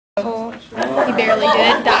He barely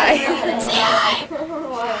did die. Say hi.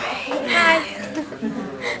 Hi.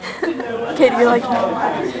 Katie, you're like,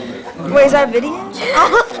 wait, is that a video?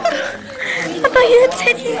 I thought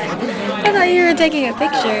you were taking a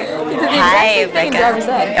picture. Hi, Becca.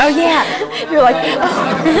 Oh yeah. You're like,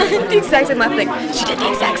 The exact same left thing. She did the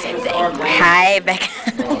exact same thing. hi, Becca.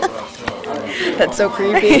 That's so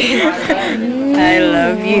creepy. I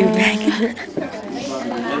love you, Becca.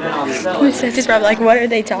 He's probably like, what are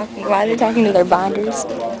they talking? Why are they talking to their binders?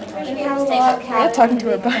 I'm talking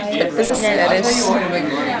to a binder. This is Spanish.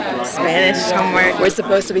 Spanish homework. We're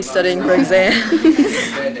supposed to be studying for exam.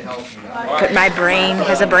 But my brain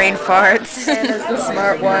has a brain fart. Anna's the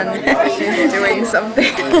smart one. She's doing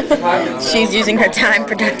something. She's using her time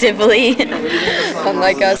productively.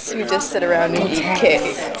 Unlike us, who just sit around and eat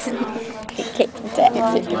cake. Cake and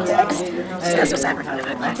text. That's what's happening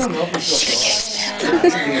in my class.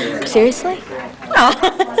 Seriously? Oh.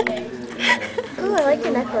 Ooh, I like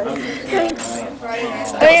your necklace. Thanks.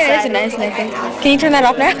 Oh yeah, it's a nice necklace. Can you turn that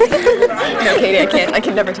off now? No, Katie, I can't. I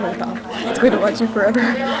can never turn it off. It's going to watch you forever.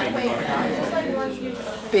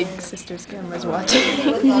 Big sister's camera's watching.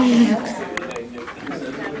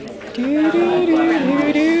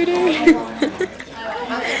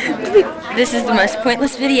 This is the most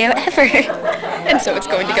pointless video ever. And so it's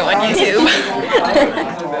going to go on YouTube.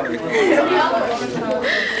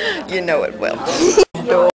 You know it will.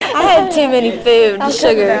 I had too many food,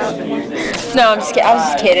 sugar. No, I'm just kidding. I was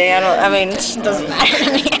just kidding. I mean, it doesn't matter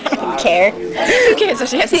to me. I don't care. Who cares if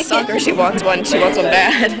she has a sucker? She wants one. She wants one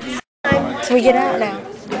bad. So we get out now.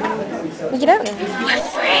 We get out now. We're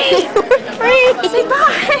free. We're free. Say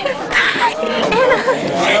bye. Anna.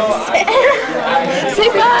 Say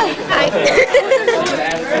bye.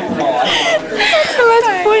 That's the most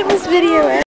pointless video ever.